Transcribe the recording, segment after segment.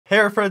Hey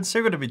our friends, so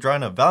we're going to be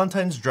drawing a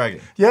Valentine's dragon.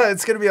 Yeah,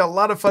 it's going to be a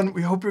lot of fun.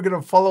 We hope you're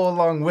going to follow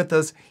along with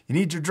us. You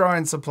need your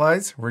drawing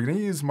supplies. We're going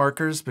to use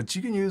markers, but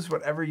you can use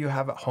whatever you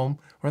have at home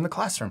or in the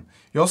classroom.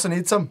 You also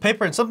need some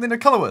Paper and something to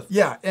color with.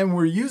 Yeah, and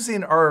we're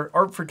using our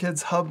Art for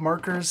Kids Hub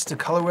markers to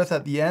color with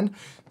at the end.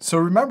 So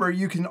remember,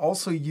 you can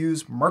also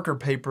use marker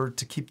paper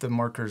to keep the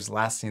markers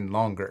lasting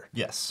longer.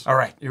 Yes. All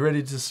right, you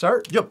ready to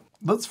start? Yep.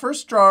 Let's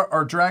first draw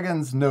our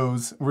dragon's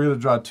nose. We're going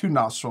to draw 2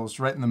 nostrils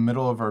right in the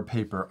middle of our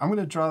paper. I'm going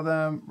to draw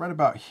them right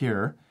about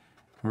here.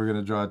 We're going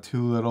to draw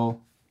two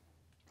little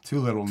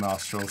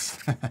nostrils.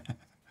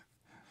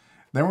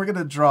 Then we're going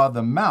to draw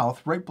the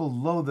mouth right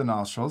below the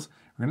nostrils.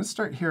 We're going to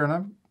start here, and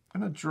I'm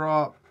going to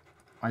draw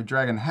my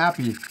dragon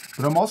happy,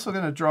 but I'm also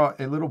going to draw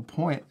a little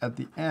point at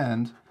the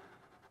end.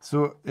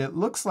 So it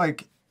looks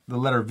like the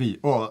letter V.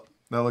 Oh,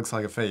 that looks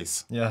like a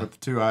face. Yeah. With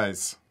 2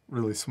 eyes,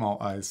 really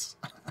small eyes.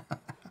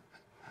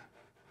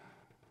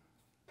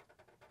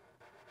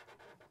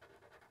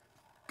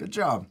 Good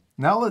job.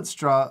 Now let's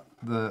draw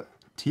the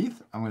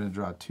teeth. I'm going to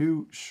draw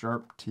 2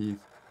 sharp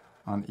teeth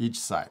on each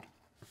side.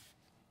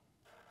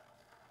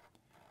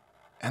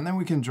 And then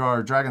we can draw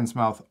our dragon's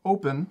mouth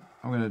open.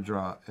 I'm going to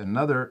draw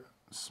another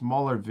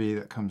smaller V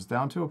that comes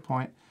down to a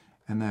point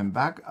and then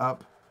back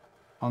up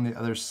on the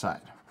other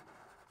side.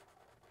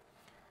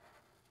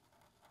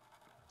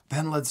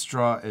 Then let's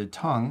draw a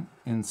tongue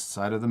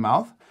inside of the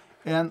mouth,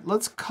 and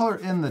let's color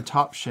in the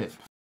top shape.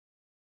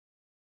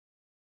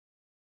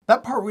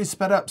 That part we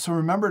sped up, so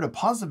remember to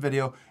pause the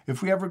video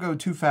if we ever go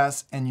too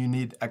fast and you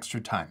need extra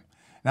time.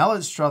 Now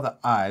let's draw the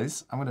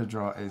eyes. I'm going to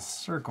draw a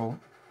circle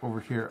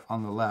over here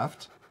on the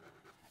left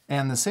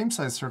and the same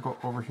size circle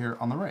over here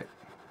on the right.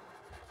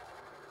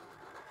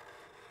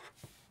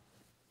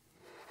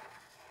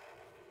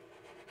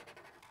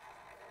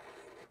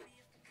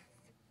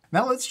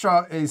 Now let's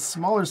draw a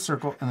smaller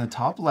circle in the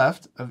top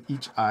left of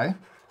each eye.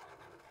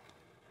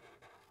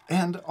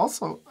 And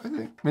also, I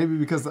think maybe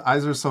because the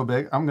eyes are so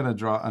big, I'm going to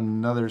draw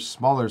another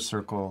smaller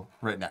circle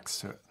right next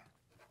to it.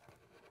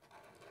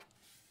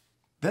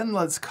 Then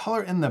let's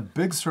color in the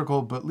big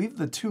circle, but leave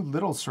the 2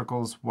 little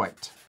circles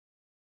white.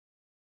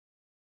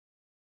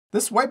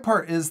 This white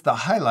part is the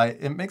highlight.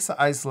 It makes the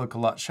eyes look a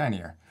lot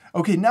shinier.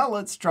 Okay, now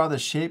let's draw the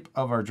shape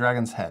of our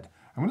dragon's head.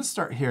 I'm going to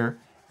start here,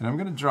 and I'm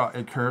going to draw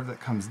a curve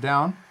that comes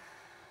down,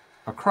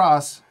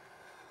 across,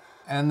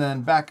 and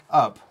then back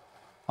up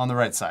on the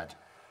right side.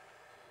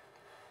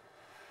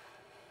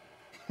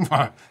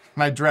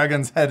 My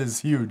dragon's head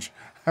is huge.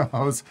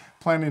 I was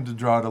planning to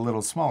draw it a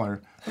little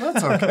smaller, but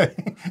that's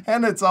okay.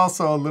 And it's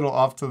also a little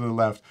off to the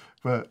left,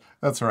 but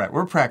that's all right.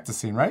 We're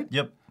practicing, right?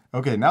 Yep.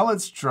 Okay, now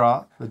let's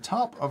draw the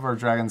top of our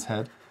dragon's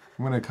head.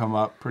 I'm going to come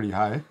up pretty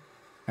high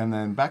and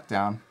then back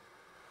down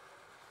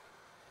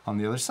on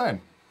the other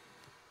side.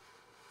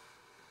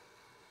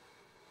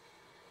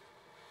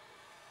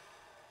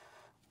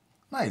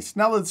 Nice.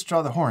 Now let's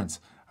draw the horns.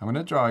 I'm going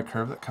to draw a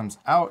curve that comes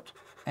out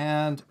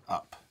and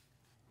up.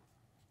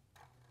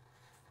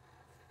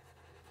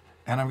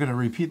 And I'm going to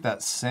repeat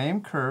that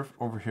same curve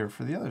over here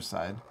for the other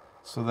side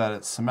so that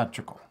it's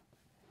symmetrical.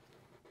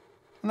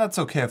 And that's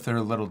okay if they're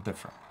a little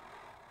different.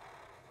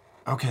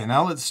 Okay,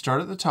 now let's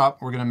start at the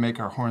top. We're going to make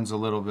our horns a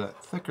little bit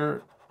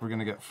thicker. We're going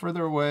to get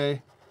further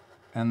away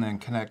and then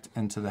connect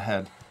into the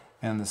head,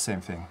 and the same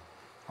thing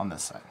on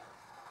this side.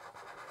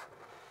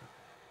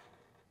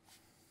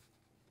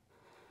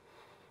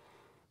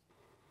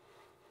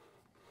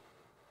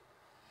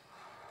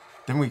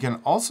 Then we can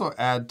also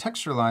add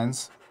texture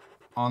lines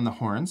on the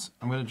horns.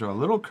 I'm going to draw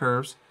little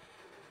curves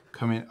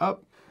coming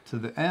up to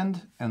the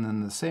end, and then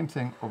the same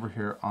thing over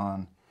here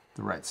on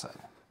the right side.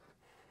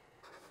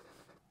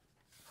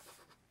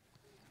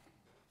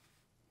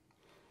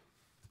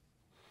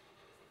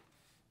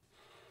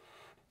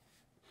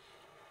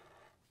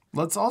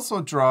 Let's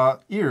also draw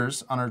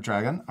ears on our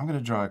dragon. I'm going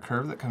to draw a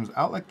curve that comes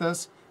out like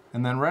this,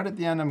 and then right at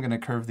the end I'm going to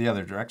curve the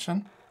other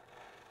direction.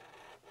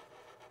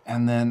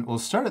 And then we'll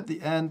start at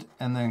the end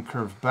and then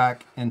curve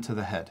back into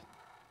the head.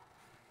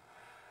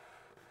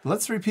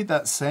 Let's repeat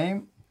that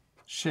same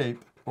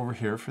shape over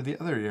here for the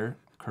other ear.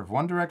 Curve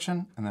one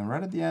direction, and then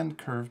right at the end,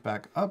 curve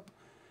back up.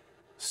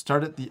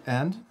 Start at the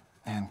end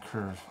and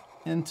curve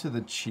into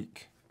the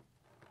cheek.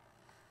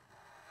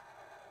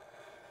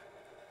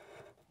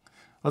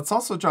 Let's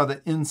also draw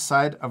the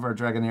inside of our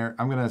dragon ear.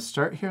 I'm going to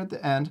start here at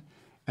the end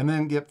and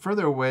then get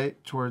further away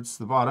towards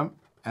the bottom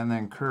and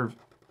then curve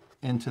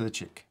into the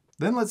cheek.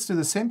 Then let's do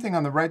the same thing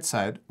on the right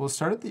side. We'll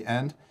start at the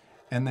end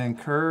and then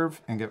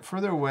curve and get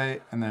further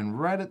away, and then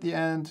right at the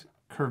end,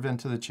 curve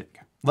into the cheek.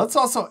 Let's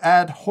also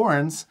add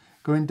horns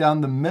going down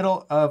the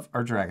middle of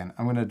our dragon.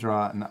 I'm going to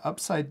draw an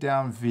upside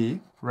down V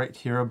right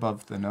here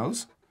above the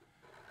nose.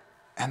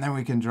 And then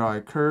we can draw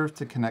a curve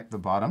to connect the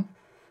bottom.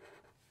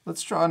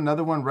 Let's draw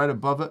another one right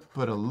above it,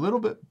 but a little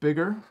bit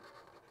bigger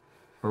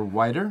or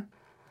wider.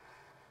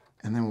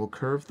 And then we'll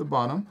curve the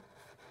bottom.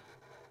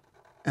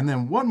 And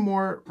then one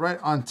more right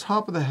on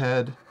top of the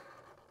head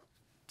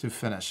to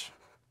finish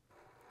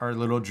our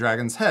little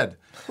dragon's head.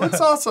 Looks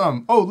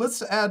awesome. Oh,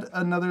 let's add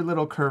another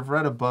little curve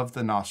right above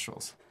the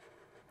nostrils.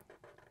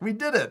 We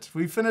did it.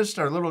 We finished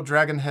our little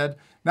dragon head.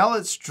 Now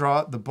let's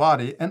draw the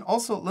body, and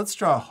also let's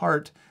draw a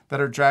heart that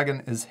our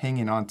dragon is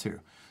hanging onto.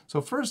 So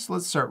first,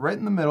 let's start right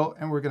in the middle,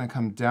 and we're going to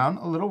come down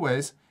a little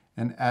ways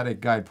and add a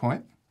guide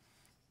point.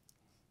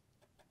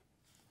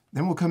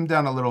 Then we'll come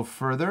down a little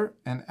further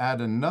and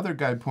add another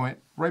guide point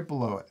right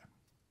below it.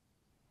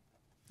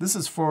 This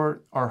is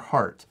for our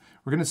heart.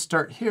 We're going to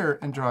start here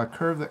and draw a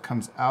curve that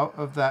comes out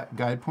of that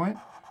guide point,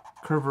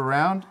 curve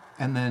around,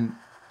 and then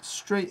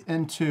straight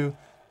into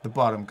the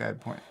bottom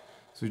guide point.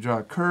 So we draw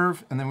a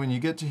curve, and then when you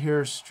get to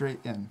here, straight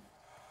in.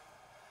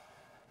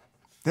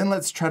 Then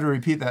let's try to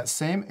repeat that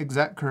same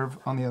exact curve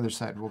on the other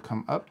side. We'll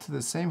come up to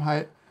the same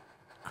height,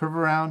 curve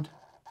around,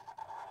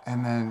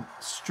 and then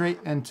straight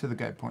into the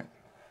guide point.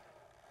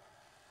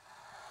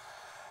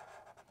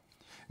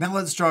 Now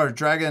let's draw our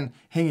dragon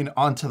hanging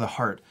onto the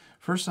heart.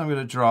 First, I'm going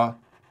to draw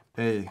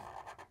a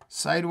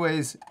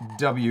sideways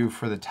W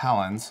for the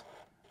talons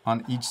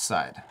on each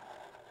side.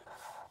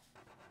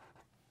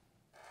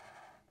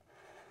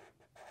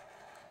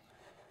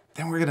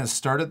 Then we're going to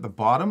start at the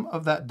bottom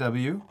of that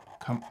W,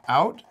 come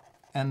out,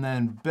 and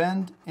then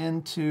bend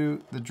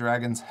into the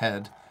dragon's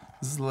head.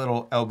 This is a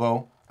little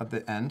elbow at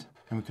the end,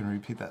 and we can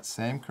repeat that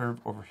same curve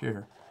over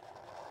here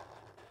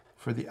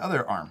for the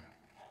other arm.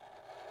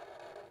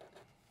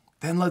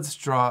 Then let's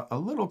draw a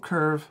little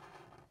curve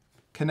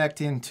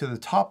connecting to the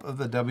top of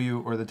the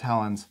W or the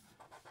talons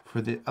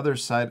for the other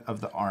side of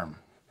the arm.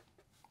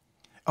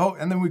 Oh,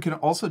 and then we can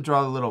also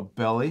draw a little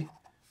belly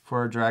for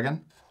our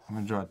dragon. I'm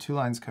going to draw 2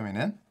 lines coming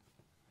in.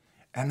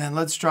 And then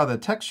let's draw the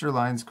texture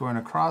lines going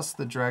across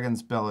the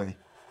dragon's belly.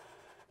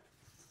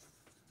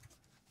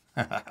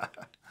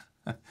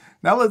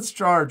 Now let's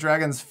draw our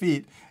dragon's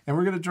feet, and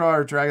we're going to draw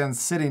our dragon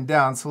sitting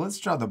down. So let's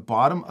draw the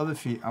bottom of the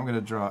feet. I'm going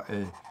to draw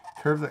a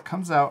curve that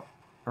comes out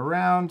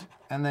around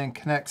and then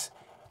connects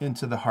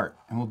into the heart.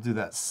 And we'll do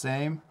that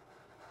same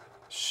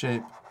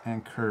shape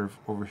and curve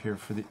over here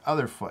for the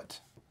other foot.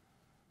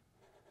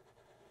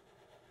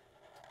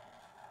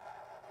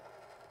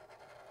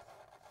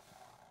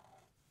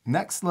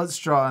 Next, let's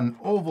draw an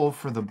oval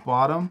for the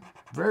bottom,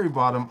 very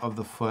bottom of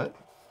the foot.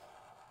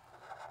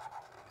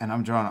 And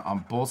I'm drawing it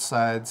on both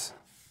sides.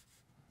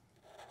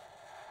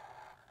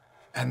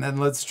 And then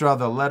let's draw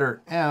the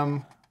letter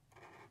M,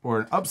 or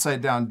an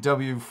upside down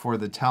W for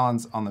the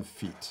talons on the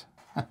feet.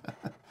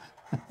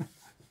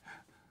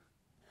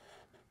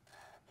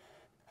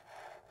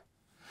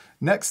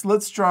 Next,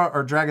 let's draw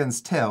our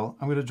dragon's tail.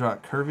 I'm going to draw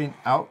it curving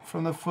out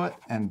from the foot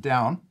and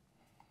down.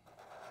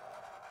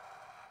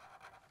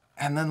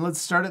 And then let's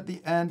start at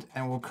the end,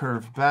 and we'll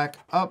curve back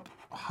up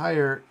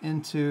higher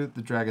into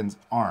the dragon's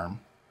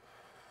arm.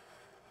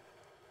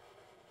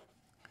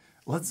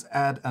 Let's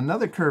add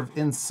another curve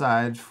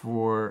inside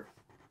for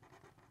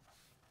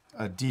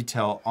a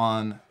detail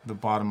on the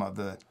bottom of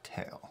the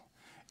tail.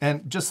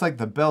 And just like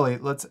the belly,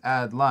 let's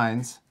add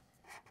lines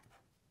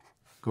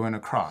going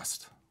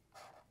across.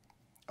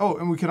 Oh,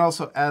 and we can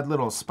also add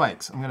little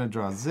spikes. I'm going to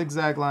draw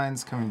zigzag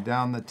lines coming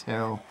down the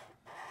tail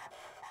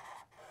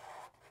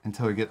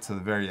until we get to the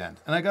very end.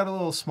 And I got a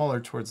little smaller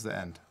towards the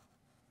end.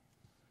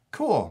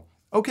 Cool.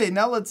 Okay,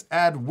 now let's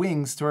add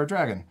wings to our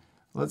dragon.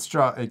 Let's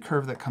draw a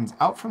curve that comes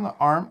out from the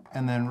arm,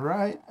 and then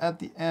right at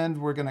the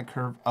end, we're going to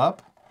curve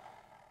up,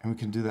 and we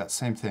can do that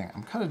same thing.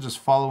 I'm kind of just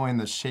following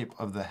the shape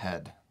of the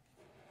head.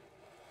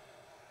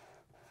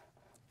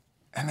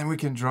 And then we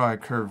can draw a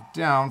curve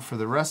down for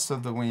the rest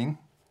of the wing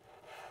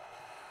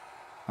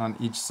on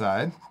each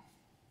side.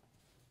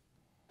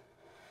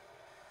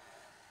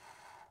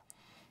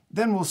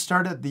 Then we'll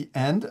start at the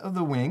end of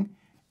the wing,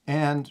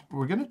 and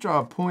we're going to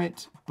draw a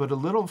point, but a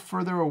little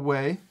further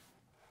away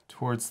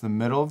towards the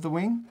middle of the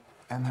wing,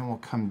 and then we'll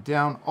come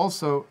down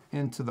also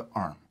into the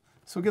arm.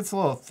 So it gets a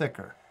little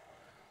thicker.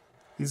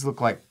 These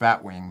look like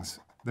bat wings.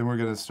 Then we're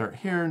going to start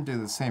here and do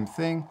the same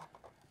thing,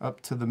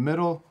 up to the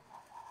middle,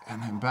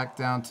 and then back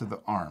down to the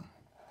arm.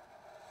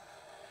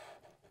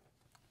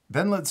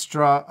 Then let's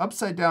draw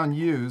upside down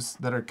U's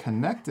that are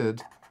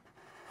connected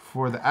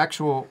for the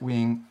actual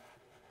wing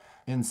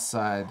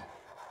inside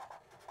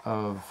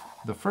of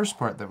the first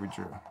part that we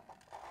drew.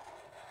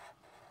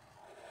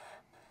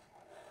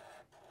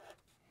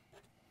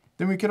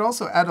 Then we could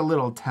also add a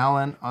little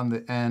talon on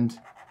the end,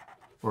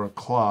 or a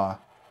claw,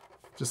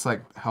 just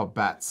like how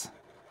bats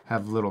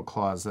have little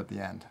claws at the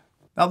end.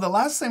 Now the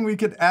last thing we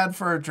could add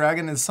for our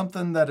dragon is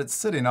something that it's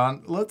sitting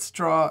on. Let's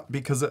draw,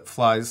 because it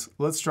flies,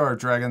 let's draw our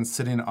dragon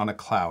sitting on a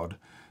cloud.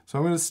 So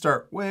I'm going to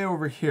start way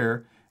over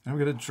here, and I'm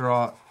going to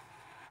draw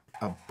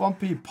a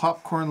bumpy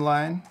popcorn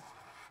line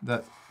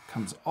that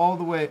comes all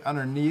the way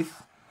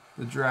underneath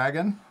the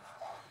dragon,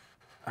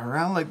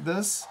 around like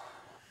this,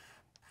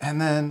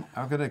 and then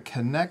I'm going to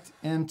connect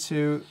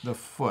into the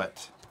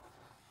foot.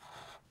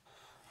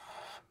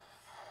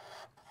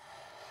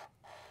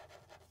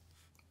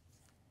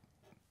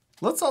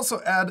 Let's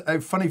also add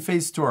a funny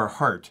face to our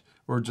heart,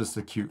 or just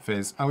a cute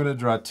face. I'm going to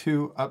draw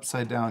 2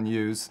 upside down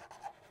U's.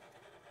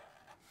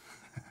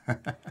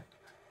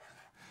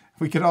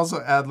 We could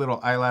also add little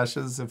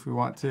eyelashes if we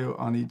want to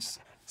on each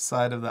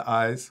side of the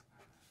eyes.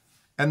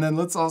 And then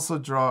let's also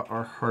draw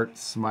our heart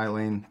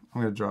smiling.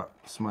 I'm going to draw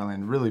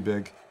smiling really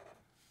big.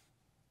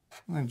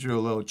 I'm going to draw a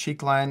little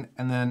cheek line,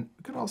 and then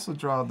we could also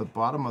draw the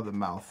bottom of the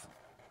mouth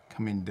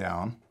coming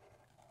down.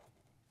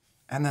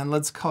 And then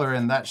let's color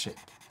in that shape.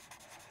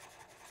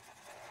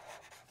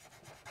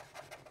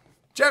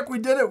 Jack, we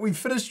did it. We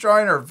finished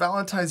drawing our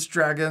Valentine's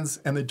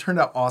dragons, and they turned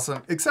out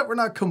awesome, except we're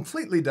not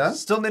completely done.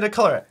 Still need to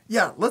color it.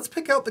 Yeah, let's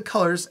pick out the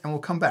colors, and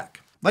we'll come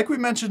back. Like we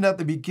mentioned at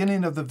the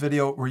beginning of the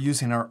video, we're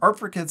using our Art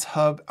for Kids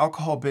Hub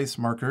alcohol-based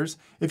markers.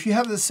 If you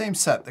have the same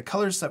set, the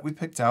colors that we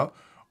picked out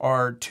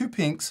are 2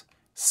 pinks,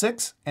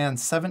 6 and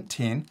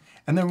 17.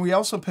 And then we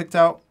also picked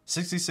out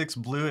 66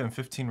 blue and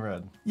 15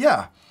 red.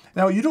 Yeah.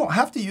 Now you don't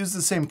have to use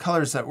the same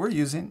colors that we're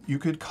using. You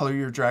could color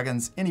your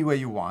dragons any way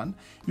you want.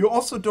 You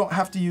also don't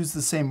have to use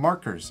the same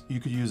markers. You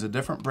could use a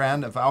different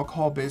brand of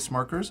alcohol-based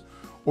markers,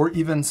 or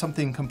even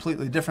something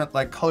completely different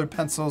like colored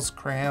pencils,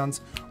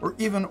 crayons, or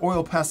even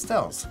oil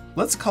pastels.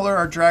 Let's color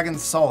our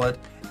dragons solid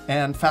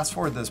and fast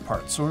forward this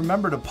part. So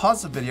remember to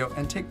pause the video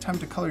and take time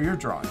to color your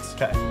drawings.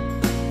 Okay.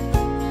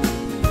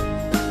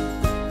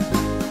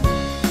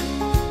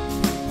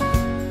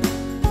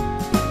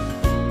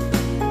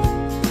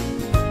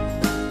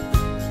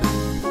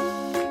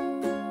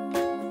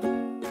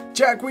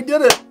 Jack, we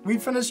did it! We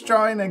finished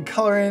drawing and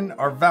coloring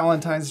our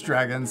Valentine's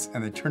dragons,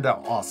 and they turned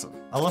out awesome.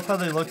 I love how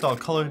they looked all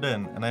colored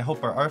in, and I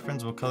hope our art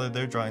friends will color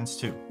their drawings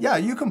too. Yeah,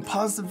 you can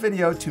pause the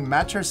video to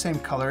match our same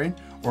coloring,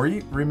 or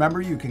remember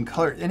you can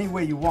color it any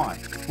way you want.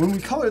 When we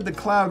colored the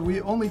cloud,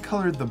 we only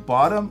colored the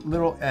bottom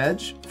little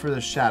edge for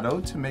the shadow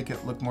to make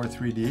it look more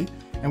 3D,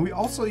 and we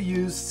also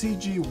used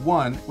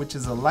CG1, which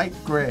is a light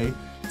gray,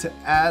 to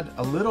add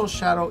a little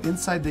shadow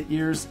inside the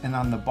ears and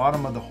on the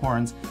bottom of the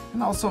horns,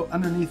 and also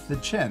underneath the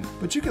chin.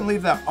 But you can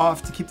leave that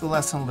off to keep the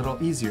lesson a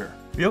little easier.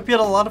 We hope you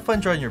had a lot of fun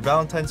drawing your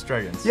Valentine's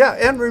dragons. Yeah,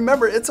 and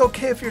remember, it's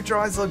okay if your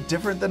drawings look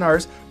different than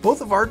ours. Both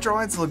of our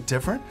drawings look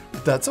different,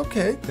 but that's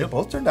okay. They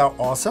both turned out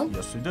awesome.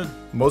 Yes, we did.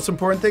 Most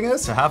important thing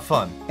is To have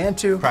fun. and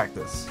to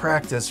Practice.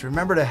 practice.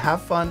 Remember to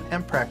have fun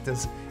and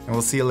practice, and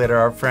we'll see you later,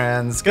 our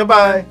friends.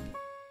 Goodbye.